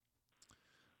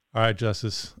All right,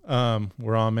 Justice.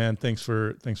 We're on, man. Thanks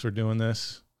for doing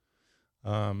this.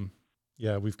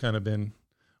 Yeah, we've kind of been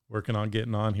working on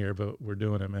getting on here, but we're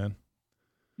doing it, man.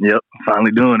 Yep,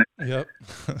 finally doing it. Yep.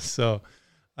 So,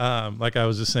 like I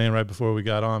was just saying right before we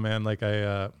got on, man, like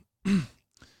I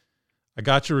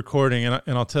got your recording, and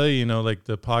I'll tell you, like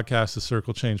the podcast, the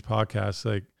Circle Change podcast,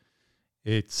 like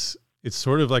it's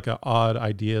sort of like an odd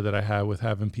idea that I had with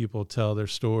having people tell their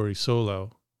story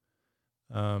solo.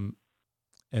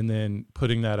 And then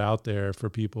putting that out there for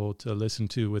people to listen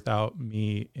to without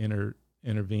me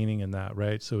intervening in that,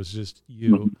 right? So it's just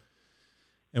you. Mhm.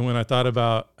 And when I thought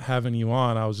about having you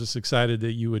on, I was just excited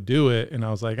that you would do it. And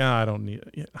I was like, I'm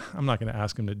not going to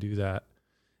ask him to do that.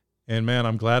 And man,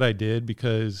 I'm glad I did,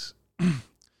 because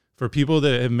for people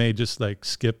that have may just like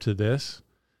skip to this,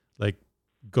 like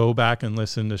go back and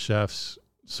listen to Chef's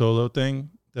solo thing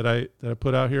that I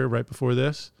put out here right before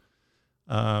this.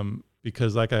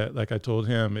 Because like I told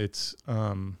him, it's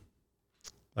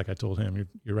like I told him,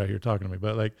 you're right here talking to me,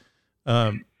 but like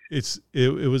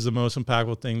it was the most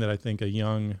impactful thing that I think a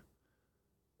young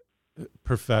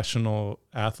professional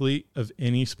athlete of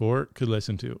any sport could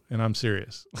listen to, and I'm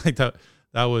serious. Like that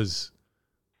was,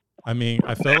 I mean,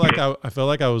 I felt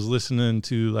like I was listening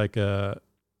to like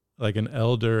an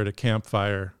elder at a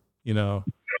campfire,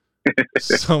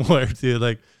 somewhere, dude.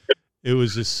 Like it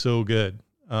was just so good.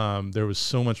 There was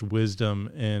so much wisdom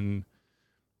and,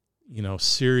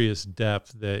 serious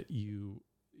depth that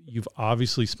you've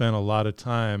obviously spent a lot of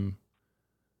time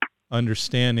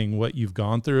understanding what you've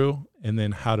gone through and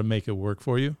then how to make it work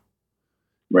for you.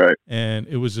 Right. And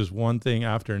it was just one thing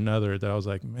after another that I was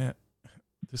like, man,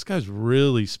 this guy's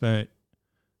really spent,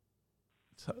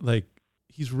 like,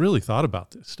 he's really thought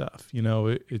about this stuff.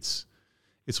 It's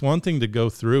one thing to go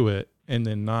through it and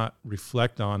then not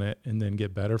reflect on it and then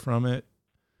get better from it.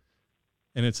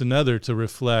 And it's another to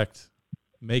reflect,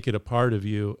 make it a part of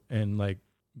you, and like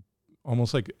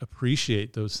almost like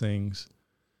appreciate those things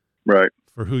Right.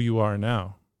 for who you are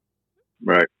now.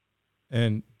 Right.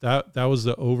 And that was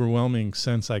the overwhelming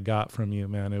sense I got from you,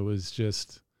 man. It was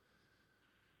just,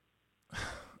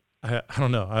 I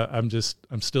don't know.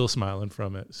 I'm still smiling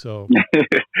from it. So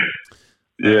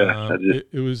Yeah.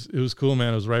 it was cool,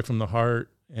 man. It was right from the heart.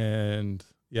 And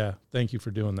yeah, thank you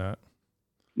for doing that.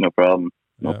 No problem.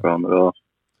 No Yeah. problem at all.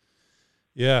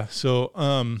 Yeah. So,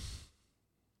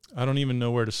 I don't even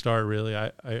know where to start, really.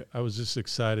 I was just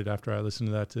excited after I listened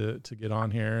to that to get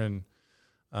on here. And,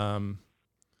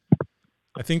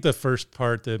 I think the first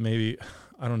part that maybe,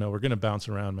 I don't know, we're going to bounce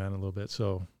around, man, a little bit.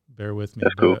 So bear with me.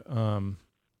 That's cool.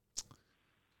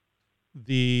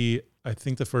 But, I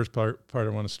think the first part I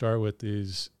want to start with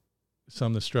is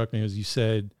something that struck me, as you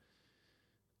said,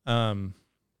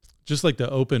 just like the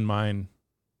open mind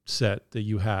set that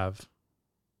you have,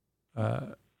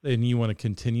 and you want to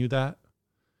continue that.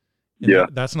 And Yeah.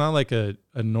 that's not like a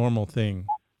normal thing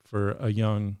for a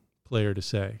young player to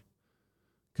say,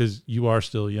 because you are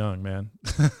still young, man,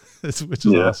 which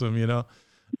is awesome, Yeah.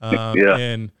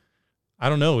 And I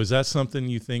don't know, is that something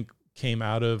you think came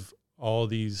out of all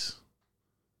these,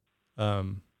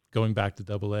 going back to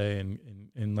AA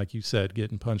and like you said,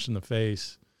 getting punched in the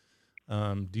face?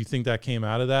 Do you think that came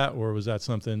out of that, or was that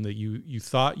something that you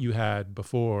thought you had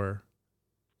before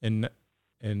and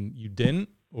you didn't,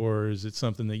 or is it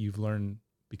something that you've learned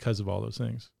because of all those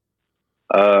things?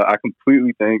 I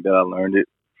completely think that I learned it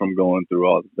from going through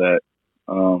all of that.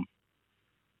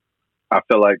 I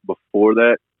felt like before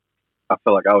that, I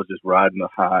felt like I was just riding a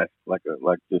high, like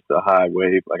just a high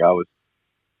wave. Like I was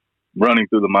running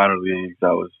through the minor leagues.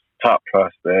 I was top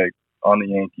prospect on the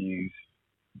Yankees.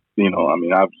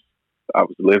 I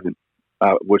was living,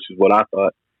 which is what I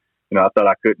thought. I thought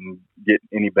I couldn't get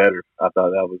any better. I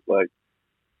thought that was like,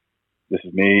 this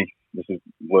is me. This is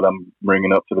what I'm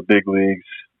bringing up to the big leagues.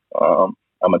 I'm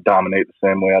going to dominate the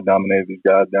same way I dominated these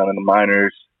guys down in the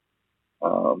minors.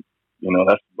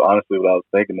 That's honestly what I was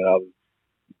thinking, that I was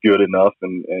good enough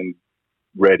and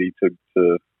ready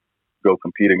to go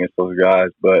compete against those guys.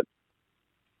 But,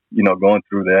 going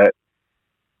through that,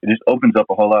 it just opens up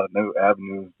a whole lot of new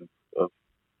avenues of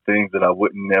things that I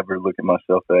wouldn't never look at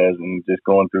myself as, and just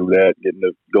going through that,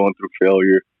 going through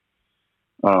failure,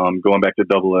 going back to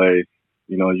AA.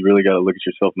 You really got to look at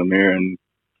yourself in the mirror. And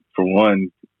for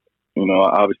one,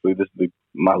 obviously this is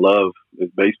my love is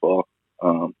baseball.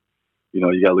 You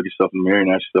got to look at yourself in the mirror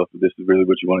and ask yourself if this is really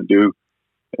what you want to do.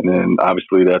 And then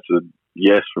obviously that's a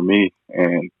yes for me.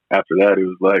 And after that, it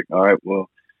was like, all right, well,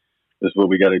 this is what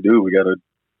we got to do.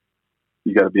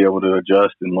 You got to be able to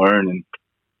adjust and learn and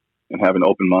have an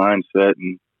open mindset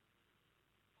and,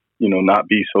 not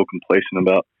be so complacent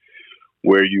about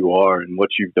where you are and what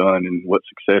you've done and what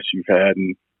success you've had.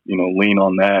 And, lean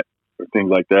on that or things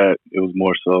like that. It was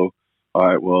more so, all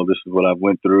right, well, this is what I've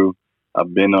went through.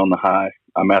 I've been on the high.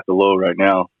 I'm at the low right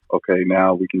now. Okay,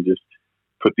 now we can just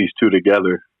put these two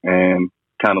together and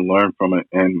kind of learn from it.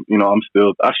 And,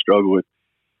 I struggle with,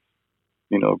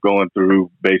 going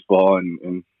through baseball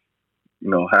and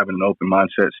having an open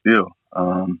mindset still,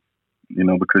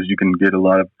 because you can get a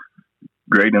lot of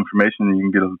great information and you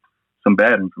can get some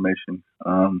bad information.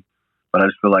 But I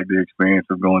just feel like the experience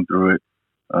of going through it,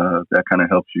 that kind of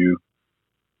helps you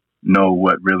know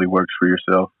what really works for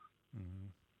yourself. Mm-hmm.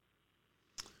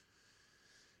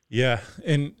 Yeah.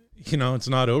 And, it's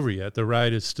not over yet. The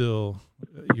ride is still,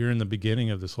 you're in the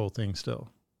beginning of this whole thing still.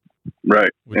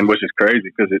 Right. Which is crazy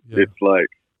because it's like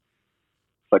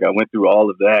I went through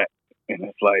all of that and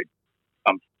it's like,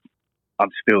 I'm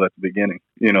still at the beginning,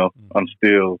 mm-hmm. I'm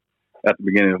still at the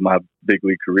beginning of my big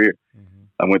league career. Mm-hmm.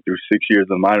 I went through 6 years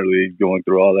of minor league going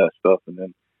through all that stuff. And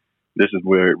then this is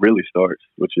where it really starts,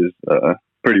 which is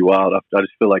pretty wild. I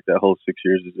just feel like that whole 6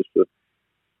 years is just a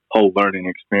whole learning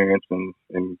experience and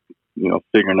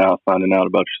finding out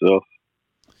about yourself.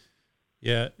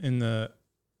 Yeah. And the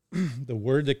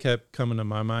word that kept coming to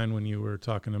my mind when you were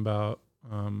talking about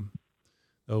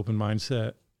the open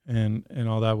mindset and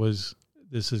all that was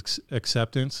this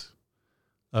acceptance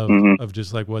of mm-hmm. of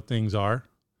just like what things are.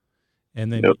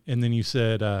 And then you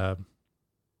said, I'm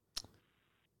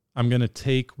going to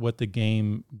take what the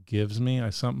game gives me.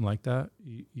 Something like that.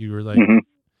 You were like, mm-hmm.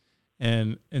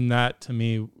 and that to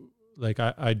me, like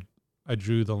I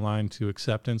drew the line to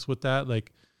acceptance with that.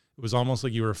 Like it was almost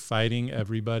like you were fighting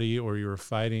everybody or you were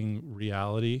fighting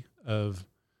reality of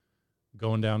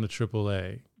going down to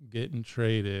AAA, getting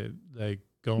traded, like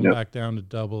going back down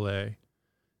to AA.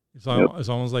 It's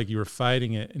almost like you were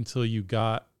fighting it until you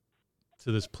got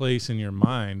to this place in your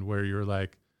mind where you're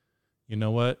like, you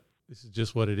know what? This is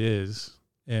just what it is.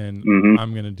 And mm-hmm.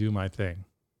 I'm going to do my thing.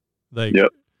 Like, it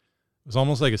was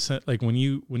almost like like when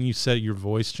you said your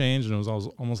voice changed and it was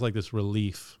almost like this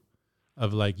relief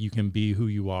of like, you can be who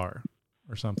you are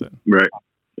or something. Right.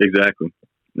 Exactly.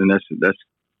 And that's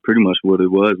pretty much what it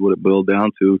was, what it boiled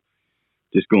down to,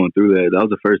 just going through that. That was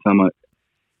the first time I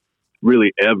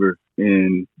really ever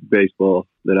in baseball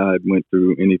that I went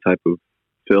through any type of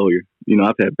failure.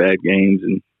 I've had bad games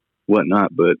and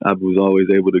whatnot, but I was always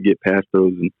able to get past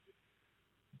those and,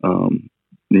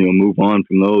 move on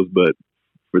from those. But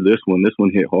for this one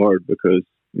hit hard because,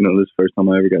 this is the first time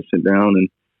I ever got sent down and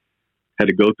had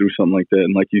to go through something like that.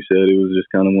 And like you said, it was just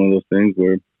kind of one of those things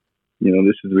where,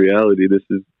 this is reality. This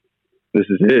is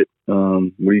it.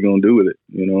 What are you going to do with it?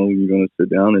 You're going to sit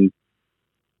down and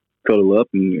cuddle up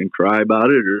and cry about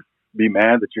it or be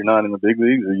mad that you're not in the big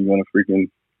leagues, or you're going to freaking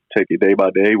take it day by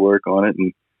day, work on it.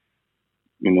 And,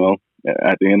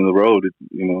 at the end of the road,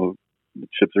 the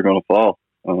chips are going to fall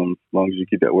as long as you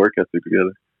keep that work ethic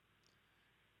together.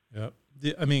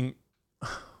 Yeah. I mean,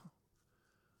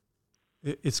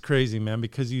 it's crazy, man,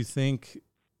 because you think,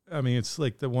 it's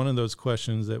like one of those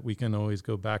questions that we can always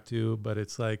go back to, but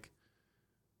it's like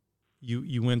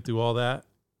you went through all that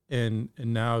and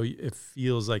now it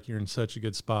feels like you're in such a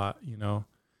good spot,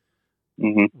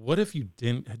 Mm-hmm. What if you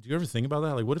didn't? Do you ever think about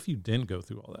that? Like, what if you didn't go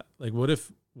through all that? Like, what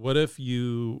if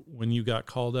you, when you got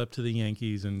called up to the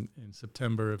Yankees in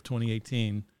September of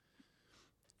 2018,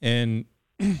 and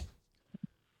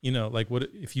like, what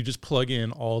if you just plug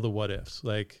in all the what ifs?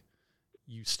 Like,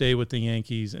 you stay with the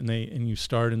Yankees and you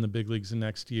start in the big leagues the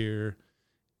next year,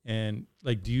 and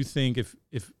like, do you think if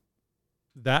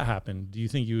that happened, do you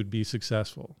think you would be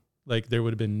successful? Like, there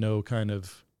would have been no kind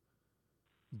of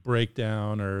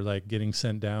breakdown or like getting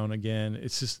sent down again.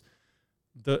 It's just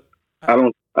I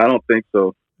don't think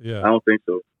so. Yeah. I don't think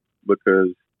so because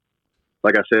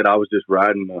like I said, I was just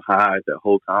riding the high that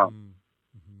whole time,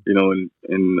 mm-hmm.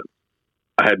 And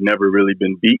I had never really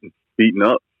been beaten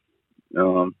up,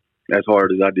 as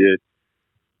hard as I did.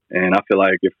 And I feel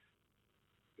like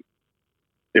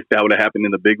if that would have happened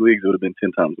in the big leagues, it would have been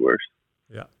 10 times worse.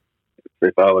 Yeah.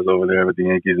 If I was over there with the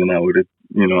Yankees and I would have,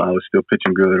 I was still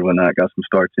pitching good or whatnot, got some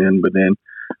starts in, but then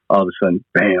all of a sudden,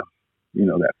 bam,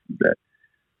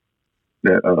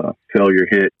 that failure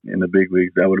hit in the big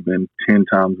leagues, that would have been 10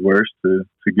 times worse to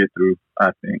get through,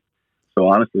 I think. So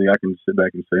honestly, I can sit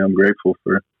back and say I'm grateful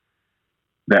for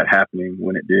that happening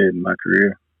when it did in my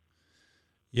career.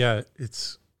 Yeah,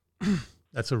 that's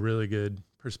a really good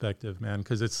perspective, man,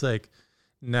 because it's like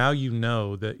now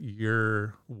that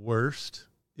your worst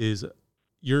is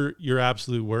your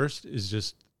absolute worst is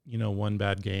just one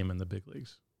bad game in the big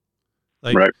leagues,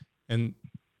 like right. and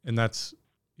that's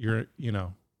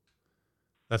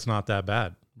that's not that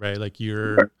bad, right? Like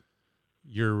you're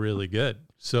really good.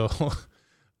 So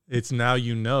it's now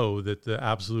you know that the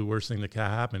absolute worst thing that can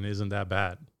happen isn't that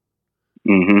bad.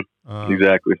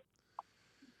 Exactly.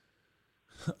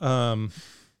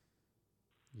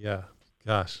 Yeah,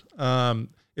 gosh.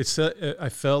 It's I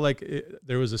felt like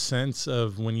there was a sense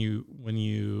of when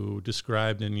you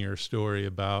described in your story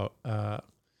about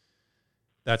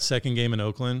that second game in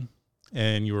Oakland,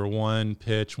 and you were one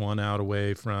pitch, one out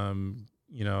away from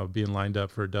being lined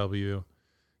up for a W,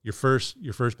 your first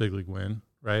big league win,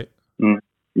 right?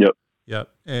 Yep.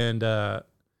 And then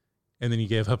you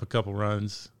gave up a couple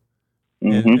runs,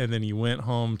 Mm-hmm. and then you went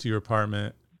home to your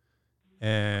apartment,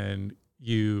 and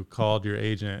you called your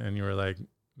agent, and you were like,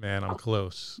 "Man, I'm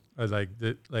close. I was like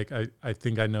that. Like I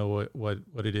think I know what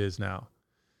it is now."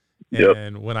 Yep.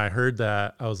 And when I heard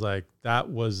that, I was like, that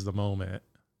was the moment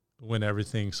when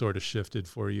everything sort of shifted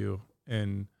for you,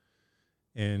 and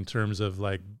in terms of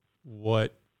like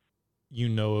what you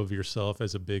know of yourself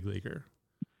as a big leaguer.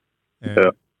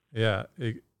 And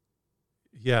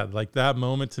like that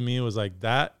moment to me was like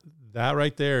that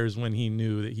right there is when he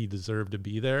knew that he deserved to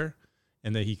be there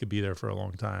and that he could be there for a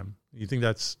long time. You think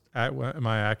am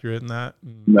I accurate in that?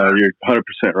 No, you're 100%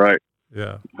 right.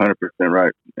 Yeah. 100%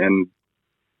 right. And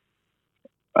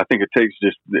I think it takes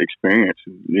just the experience,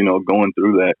 going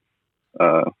through that.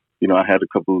 I had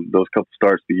those couple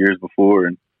starts the years before,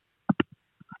 and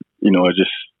they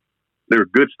were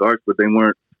good starts, but they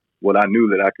weren't what I knew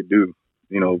that I could do.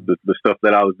 The stuff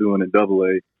that I was doing in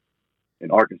Double-A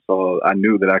in Arkansas, I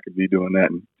knew that I could be doing that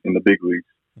in the big leagues.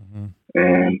 Mm-hmm.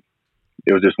 And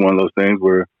it was just one of those things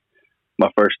where my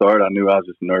first start, I knew I was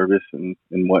just nervous and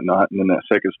whatnot. And then that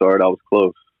second start, I was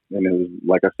close. And it was,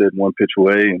 like I said, one pitch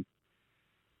away. And,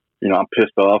 I'm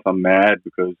pissed off. I'm mad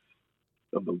because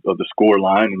of the score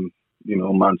line, and,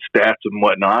 my stats and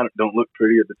whatnot don't look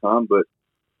pretty at the time. But,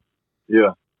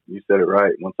 yeah, you said it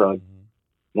right. Once I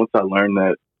learned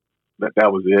that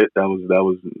was it, that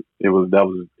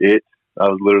was it. I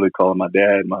was literally calling my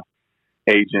dad, my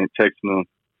agent, texting him,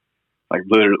 like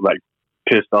literally, like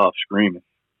pissed off, screaming,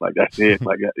 like that's it,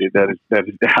 like that is.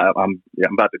 I'm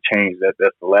about to change.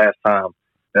 That's the last time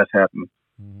that's happening.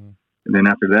 Mm-hmm. And then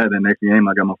after that, the next game,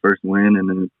 I got my first win, and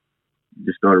then it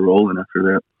just started rolling after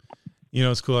that.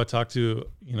 It's cool. I've talked to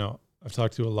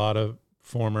a lot of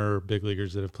former big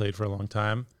leaguers that have played for a long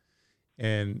time,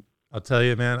 and I'll tell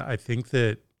you, man, I think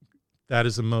that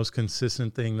is the most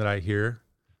consistent thing that I hear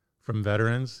from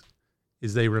veterans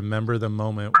is they remember the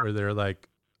moment where they're like,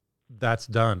 that's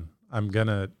done. I'm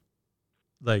gonna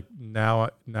now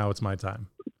it's my time.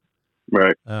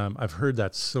 Right. I've heard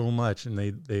that so much, and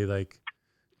they like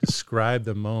describe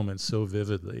the moment so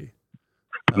vividly.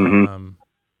 Mm-hmm.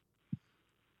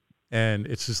 And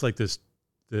it's just like this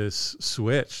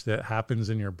switch that happens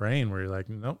in your brain where you're like,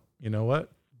 nope, you know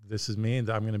what? This is me, and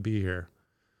I'm going to be here.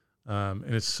 And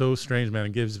it's so strange,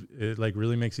 man. It like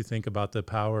really makes you think about the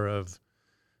power of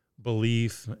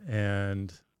belief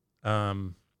and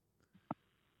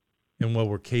what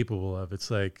we're capable of.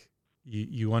 It's like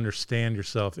you understand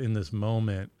yourself in this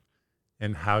moment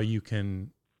and how you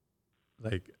can,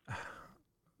 like,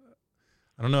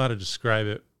 I don't know how to describe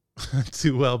it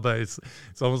too well, but it's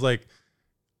almost like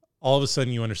all of a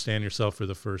sudden you understand yourself for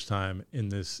the first time in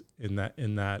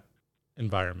that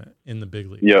environment, in the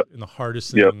big league, in the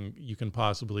hardest thing you can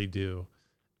possibly do.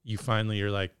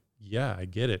 You're like, yeah, I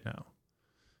get it now.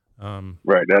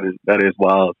 Right. That is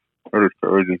wild.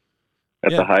 Encouraging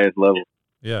at the highest level.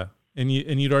 Yeah. And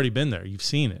you'd already been there. You've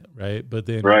seen it. Right. But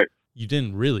then you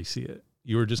didn't really see it.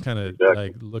 You were just kind of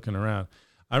like looking around.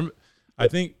 I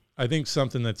think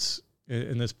something that's,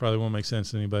 and this probably won't make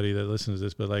sense to anybody that listens to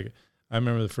this, but like, I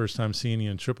remember the first time seeing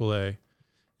you in AAA,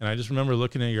 and I just remember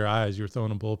looking at your eyes. You were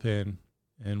throwing a bullpen,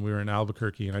 and we were in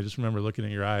Albuquerque, and I just remember looking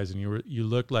at your eyes, and you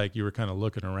looked like you were kind of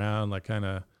looking around, like kind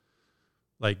of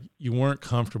like you weren't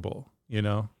comfortable,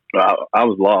 I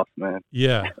was lost, man.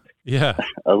 Yeah.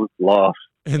 I was lost.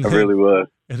 I really was.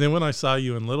 And then when I saw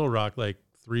you in Little Rock, like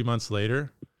 3 months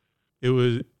later,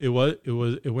 it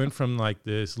went from like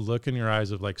this look in your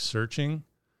eyes of like searching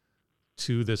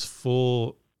to this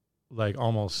full, like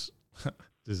almost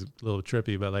this is a little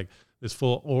trippy, but like this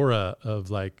full aura of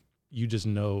like, you just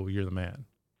know you're the man.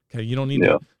 Okay. You don't need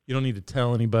to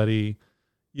tell anybody.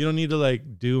 You don't need to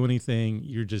like do anything.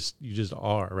 You just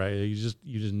are, right? You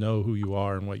just know who you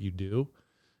are and what you do.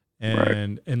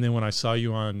 And then when I saw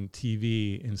you on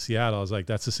TV in Seattle, I was like,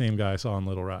 that's the same guy I saw in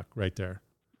Little Rock right there.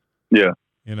 Yeah.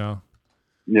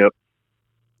 Yep.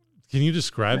 Can you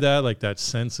describe that? Like that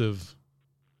sense of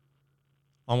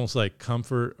almost like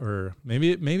comfort, or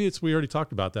maybe it's, we already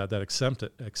talked about that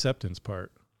acceptance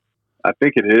part. I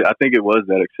think it is. I think it was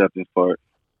that acceptance part.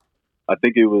 I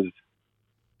think it was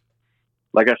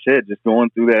like I said, just going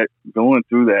through that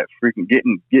freaking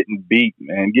getting beat,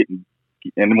 man,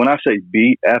 and when I say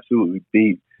beat, absolutely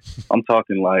beat, I'm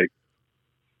talking like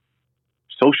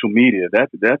social media.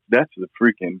 That's the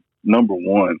freaking number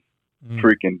one,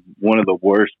 freaking one of the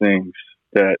worst things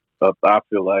that I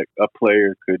feel like a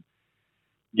player could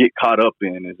get caught up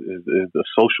in is the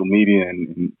social media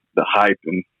and the hype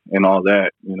and all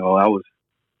that. You know, I was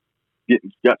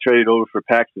got traded over for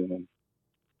Paxton and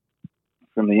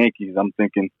from the Yankees. I'm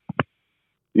thinking,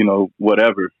 you know,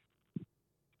 whatever.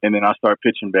 And then I start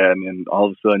pitching bad, and then all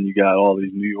of a sudden you got all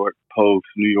these New York posts,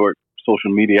 New York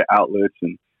social media outlets,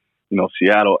 and you know,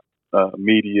 Seattle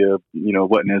media, you know,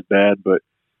 wasn't as bad, but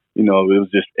you know, it was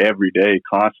just every day,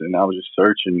 constant. I was just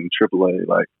searching in AAA.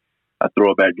 Like, I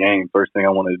throw a bad game. First thing I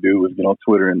wanted to do was get on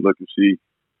Twitter and look and see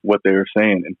what they were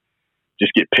saying, and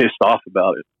just get pissed off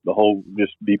about it.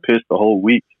 Just be pissed the whole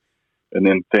week, and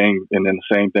then the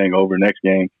same thing over next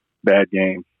game, bad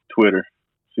game, Twitter,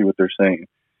 see what they're saying,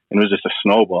 and it was just a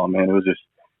snowball, man.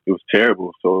 It was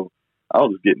terrible. So I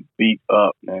was getting beat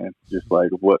up, man, just like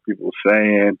what people were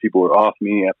saying. People were off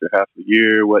me after half a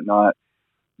year, whatnot.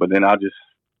 But then I just,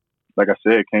 like I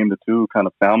said, came to kind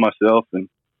of found myself and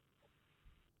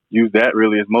used that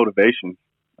really as motivation.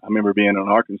 I remember being in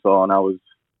Arkansas, and I was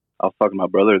talking to my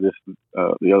brother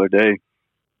the other day.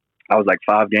 I was like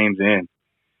 5 games in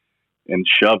and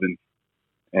shoving.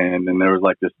 And then there was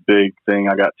like this big thing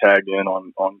I got tagged in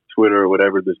on Twitter or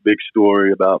whatever, this big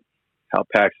story about how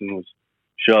Paxton was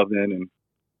shoving, and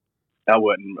I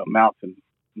wasn't amounting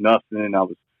nothing. I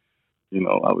was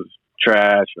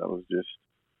trash. I was just,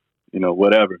 you know,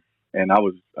 whatever. And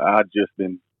I'd just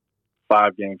been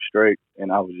 5 games straight,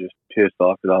 and I was just pissed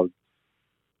off because I was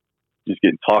just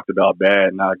getting talked about bad.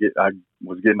 And I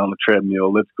was getting on the treadmill,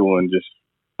 elliptical, and just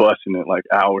busting it like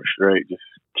hours straight, just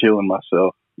killing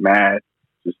myself, mad.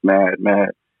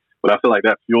 But I feel like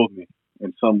that fueled me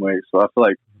in some ways. So I feel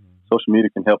like social media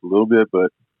can help a little bit,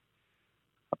 but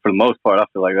for the most part, I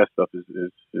feel like that stuff is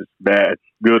bad,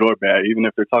 good or bad. Even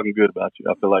if they're talking good about you,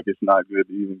 I feel like it's not good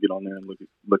to even get on there and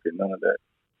look at none of that.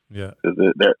 Yeah,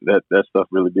 that stuff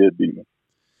really did beat me.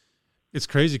 It's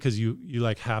crazy because you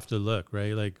like have to look,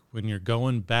 right? Like when you're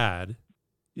going bad,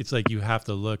 it's like you have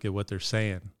to look at what they're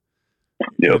saying.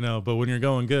 Yep. You know, but when you're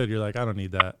going good, you're like, I don't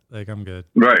need that. Like, I'm good.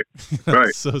 Right.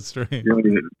 Right. So strange.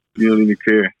 You don't even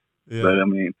care. Yeah. But I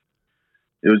mean,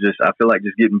 it was just, I feel like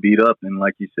just getting beat up, and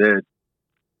like you said,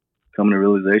 coming to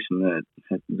realization that,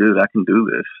 dude, I can do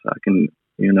this. I can,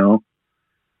 you know,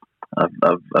 I've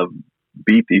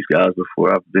beat these guys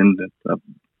before. I've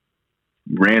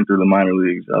ran through the minor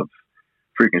leagues. I've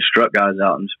freaking struck guys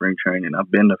out in spring training.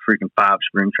 I've been to freaking 5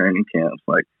 spring training camps.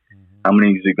 Like, how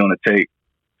many is it going to take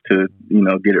to, you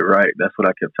know, get it right? That's what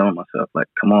I kept telling myself. Like,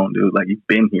 come on, dude. Like, you've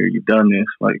been here. You've done this.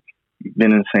 Like, you've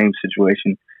been in the same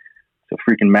situation. It's a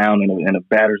freaking mound in a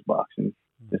batter's box, and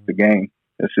it's the game.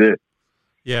 That's it.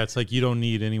 Yeah, it's like you don't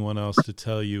need anyone else to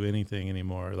tell you anything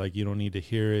anymore. Like, you don't need to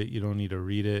hear it. You don't need to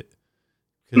read it,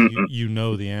 because you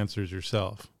know the answers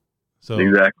yourself. So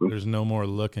exactly. There's no more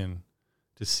looking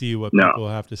to see what people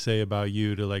have to say about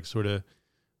you to like sort of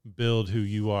build who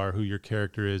you are, who your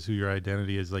character is, who your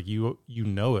identity is. Like you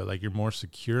know it, like you're more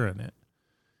secure in it.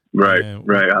 Right. And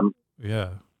right. Yeah.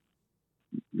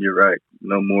 You're right.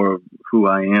 No more of who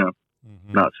I am.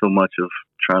 Mm-hmm. Not so much of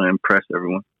trying to impress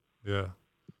everyone. Yeah.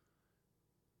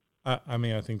 I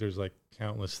mean, I think there's like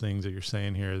countless things that you're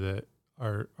saying here that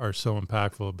are so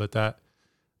impactful, but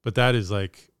that is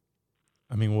like,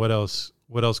 I mean, what else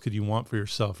could you want for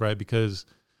yourself, right? Because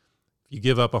if you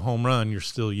give up a home run, you're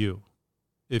still you.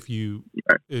 If you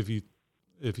throw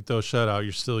a shutout,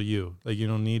 you're still you. Like you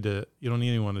don't need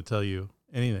anyone to tell you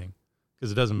anything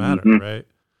because it doesn't matter, right?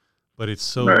 But it's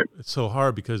so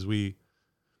hard because we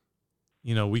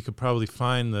could probably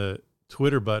find the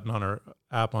Twitter button on our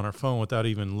app on our phone without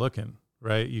even looking,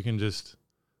 right? You can just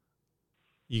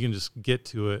get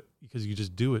to it because you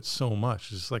just do it so much.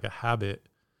 It's just like a habit.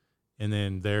 And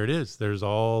then there it is. There's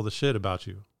all the shit about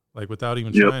you, like without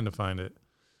even trying to find it.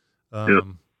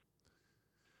 Are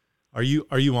you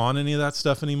on any of that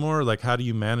stuff anymore? Like, how do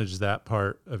you manage that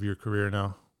part of your career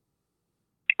now?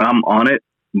 I'm on it,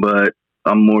 but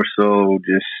I'm more so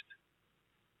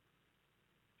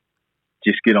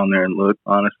just get on there and look,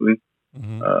 honestly.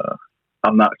 Mm-hmm.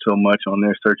 I'm not so much on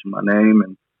there searching my name,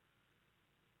 and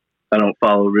I don't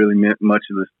follow really much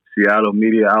of the Seattle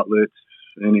media outlets,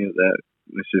 any of that.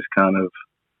 It's just kind of,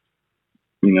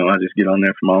 I just get on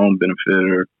there for my own benefit,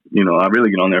 or, I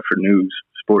really get on there for news,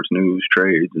 sports news,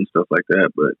 trades, and stuff like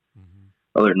that. But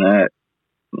other than that,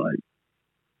 I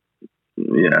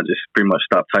just pretty much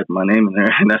stop typing my name in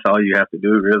there, and that's all you have to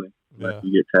do, really. Yeah.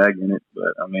 You get tagged in it.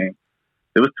 But, I mean,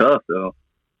 It was tough though.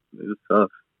 It was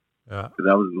tough Yeah. because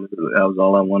that was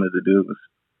all I wanted to do was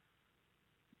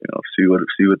see what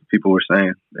the people were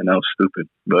saying, and that was stupid.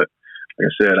 But like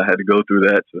I said, I had to go through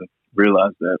that to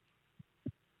realize that.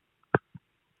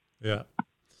 Yeah.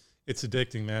 It's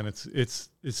addicting, man. It's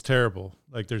terrible.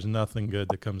 Like there's nothing good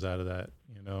that comes out of that,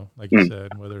 like you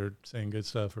said, whether saying good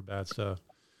stuff or bad stuff.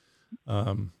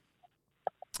 And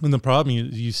the problem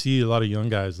you see a lot of young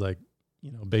guys like,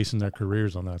 basing their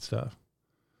careers on that stuff.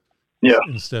 Yeah.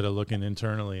 Instead of looking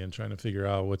internally and trying to figure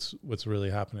out what's really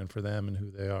happening for them and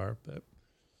who they are. But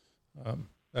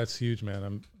that's huge,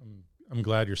 man. I'm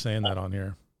glad you're saying that on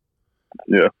here.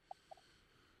 Yeah.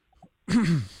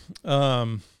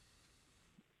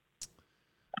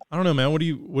 I don't know, man. What do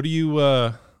you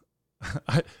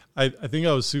I think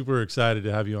I was super excited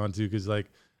to have you on too, because like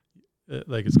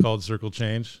it's called Circle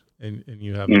Change, and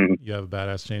you have you have a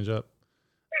badass change up,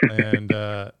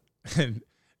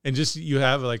 and just you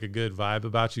have like a good vibe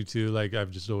about you too. Like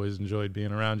I've just always enjoyed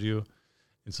being around you,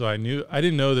 and so I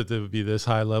didn't know that there would be this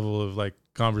high level of like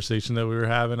conversation that we were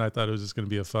having. I thought it was just going to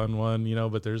be a fun one,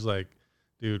 but there's like,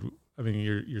 dude, I mean,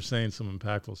 you're saying some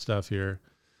impactful stuff here.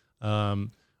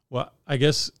 Well, I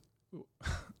guess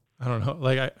I don't know.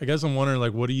 Like, I guess I'm wondering,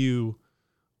 like, what are you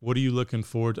looking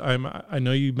forward to? I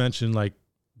know you mentioned like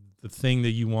the thing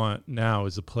that you want now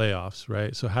is the playoffs,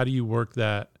 right? So how do you work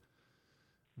that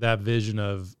vision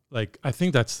of like, I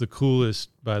think that's the coolest,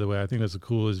 by the way, I think that's the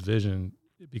coolest vision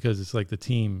because it's like the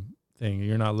team thing.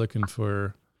 You're not looking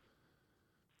for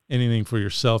anything for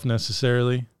yourself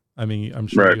necessarily. I mean, I'm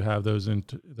sure you have those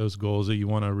goals that you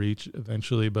want to reach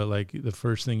eventually, but like the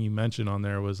first thing you mentioned on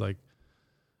there was like,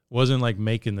 wasn't like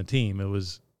making the team. It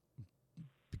was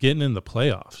getting in the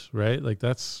playoffs, right? Like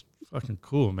that's fucking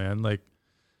cool, man. Like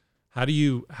what are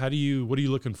you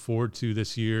looking forward to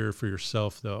this year for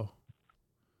yourself though?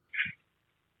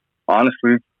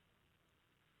 Honestly,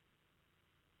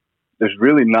 there's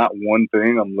really not one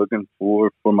thing I'm looking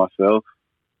for myself.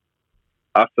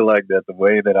 I feel like that the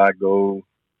way that I could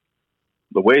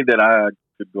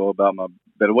go about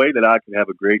the way that I could have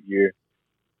a great year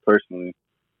personally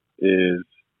is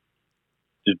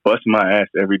just busting my ass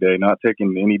every day, not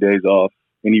taking any days off,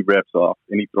 any reps off,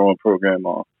 any throwing program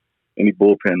off, any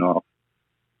bullpen off.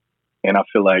 And I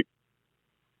feel like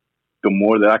the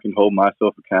more that I can hold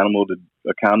myself accountable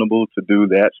to do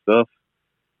that stuff,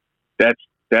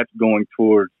 that's going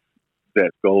towards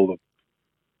that goal of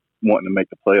wanting to make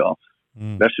the playoffs.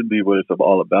 That should be what it's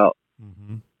all about.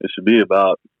 Mm-hmm. It should be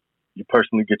about you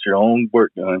personally get your own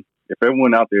work done. If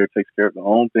everyone out there takes care of their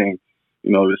own thing,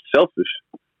 it's selfish.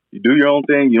 You do your own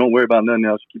thing. You don't worry about nothing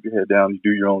else. You keep your head down. You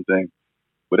do your own thing.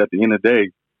 But at the end of the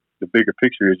day, the bigger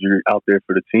picture is you're out there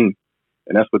for the team.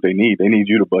 And that's what they need. They need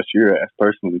you to bust your ass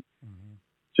personally,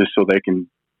 just so they can,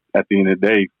 at the end of the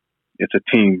day, it's a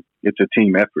team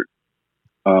effort.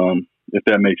 If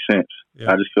that makes sense.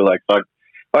 Yeah. I just feel like if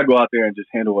I go out there and just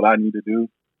handle what I need to do,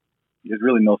 there's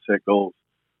really no set goals.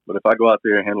 But if I go out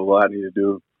there and handle what I need to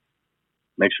do,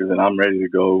 make sure that I'm ready to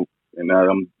go and that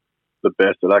I'm the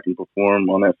best that I can perform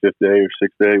on that 5th day or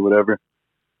 6th day, whatever,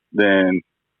 then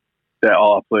that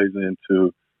all plays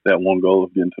into that one goal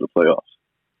of getting to the playoffs.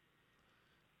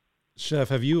 Chef,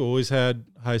 have you always had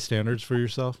high standards for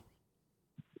yourself?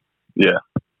 Yeah.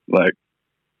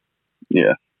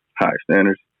 High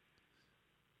standards.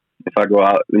 If I go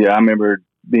out, I remember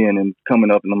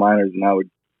coming up in the minors and I would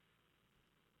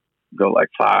go like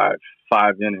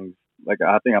five innings. Like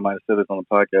I think I might have said this on the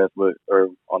podcast, or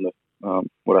on the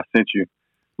what I sent you.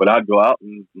 But I'd go out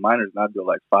in the minors and I'd go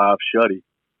like 5 shutty,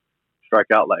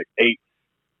 strike out like 8,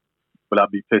 but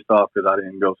I'd be pissed off because I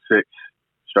didn't go 6,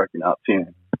 striking out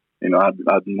 10.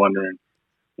 I've been wondering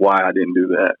why I didn't do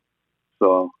that.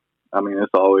 So, I mean,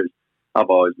 I've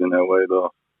always been that way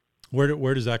though.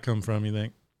 Where does that come from, you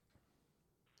think?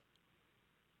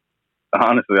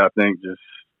 Honestly, I think just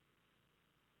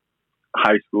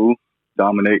high school,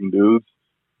 dominating dudes,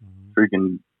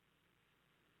 freaking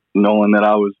knowing that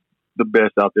I was the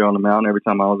best out there on the mound every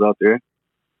time I was out there.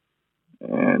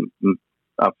 And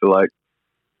I feel like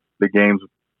the games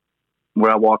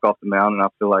where I walk off the mound and I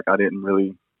feel like I didn't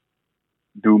really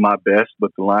do my best,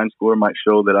 but the line score might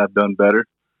show that I've done better.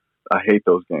 I hate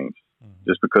those games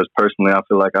just because personally I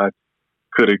feel like I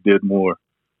could have did more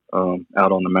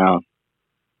out on the mound.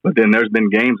 But then there's been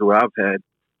games where I've had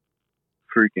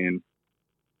freaking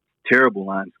terrible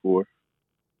line score,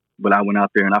 but I went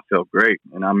out there and I felt great.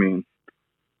 And I mean,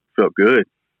 felt good.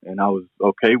 And I was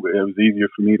okay with it. It was easier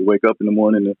for me to wake up in the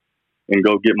morning and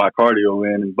go get my cardio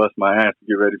in and bust my ass to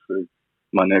get ready for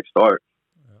my next start.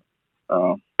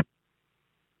 Yeah.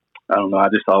 I don't know. I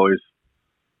just always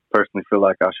personally feel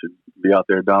like I should be out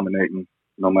there dominating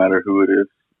no matter who it is.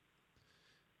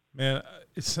 Man,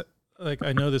 it's like,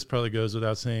 I know this probably goes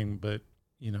without saying, but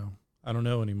you know, I don't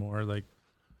know anymore. Like,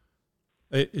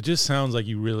 it just sounds like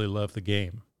you really love the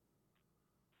game.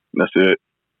 That's it.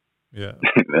 Yeah.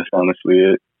 That's honestly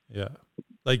it. Yeah.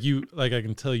 Like I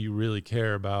can tell you really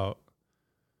care about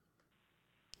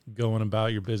going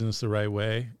about your business the right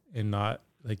way, and not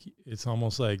like, it's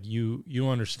almost like you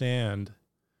understand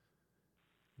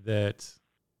that,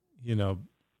 you know,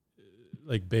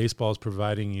 like baseball is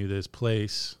providing you this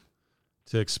place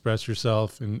to express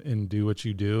yourself and do what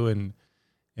you do. And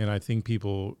I think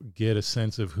people get a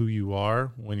sense of who you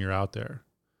are when you're out there.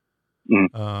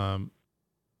 Mm.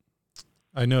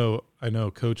 I know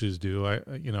coaches do. I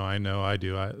know I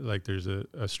do. Like, there's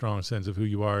a strong sense of who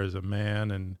you are as a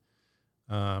man and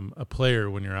a player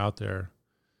when you're out there.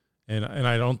 And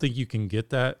I don't think you can get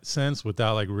that sense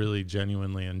without like really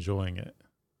genuinely enjoying it.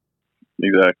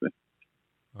 Exactly.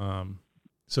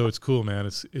 So it's cool, man.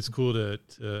 It's cool to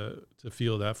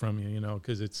feel that from you, you know,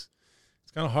 because it's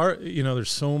kind of hard. You know, there's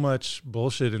so much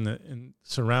bullshit in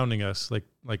surrounding us,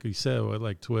 like you said,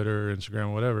 like Twitter,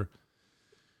 Instagram, whatever.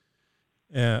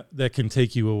 That can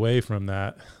take you away from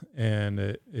that, and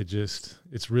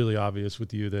it's really obvious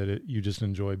with you that you just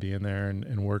enjoy being there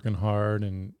and working hard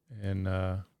and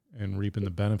reaping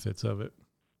the benefits of it.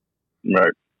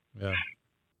 Right. Yeah.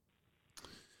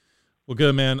 Well,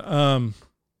 good, man.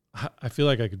 I feel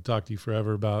like I could talk to you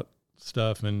forever about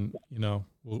stuff, and you know,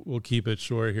 we'll keep it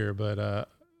short here. But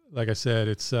like I said,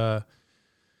 it's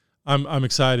I'm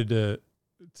excited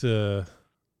to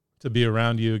be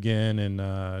around you again, and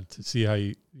to see how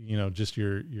you know, just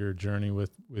your journey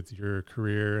with your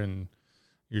career, and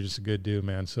you're just a good dude,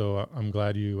 man. So I'm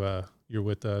glad you're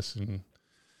with us and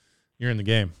you're in the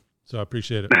game. So I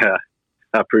appreciate it.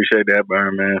 I appreciate that,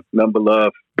 Byron, man. Nothing but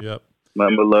love. Yep.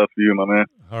 Nothing but love for you, my man.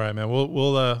 All right, man.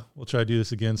 We'll try to do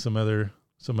this again some other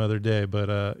day.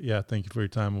 But yeah, thank you for your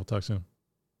time. We'll talk soon.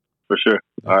 For sure.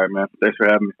 All right, man. Thanks for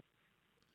having me.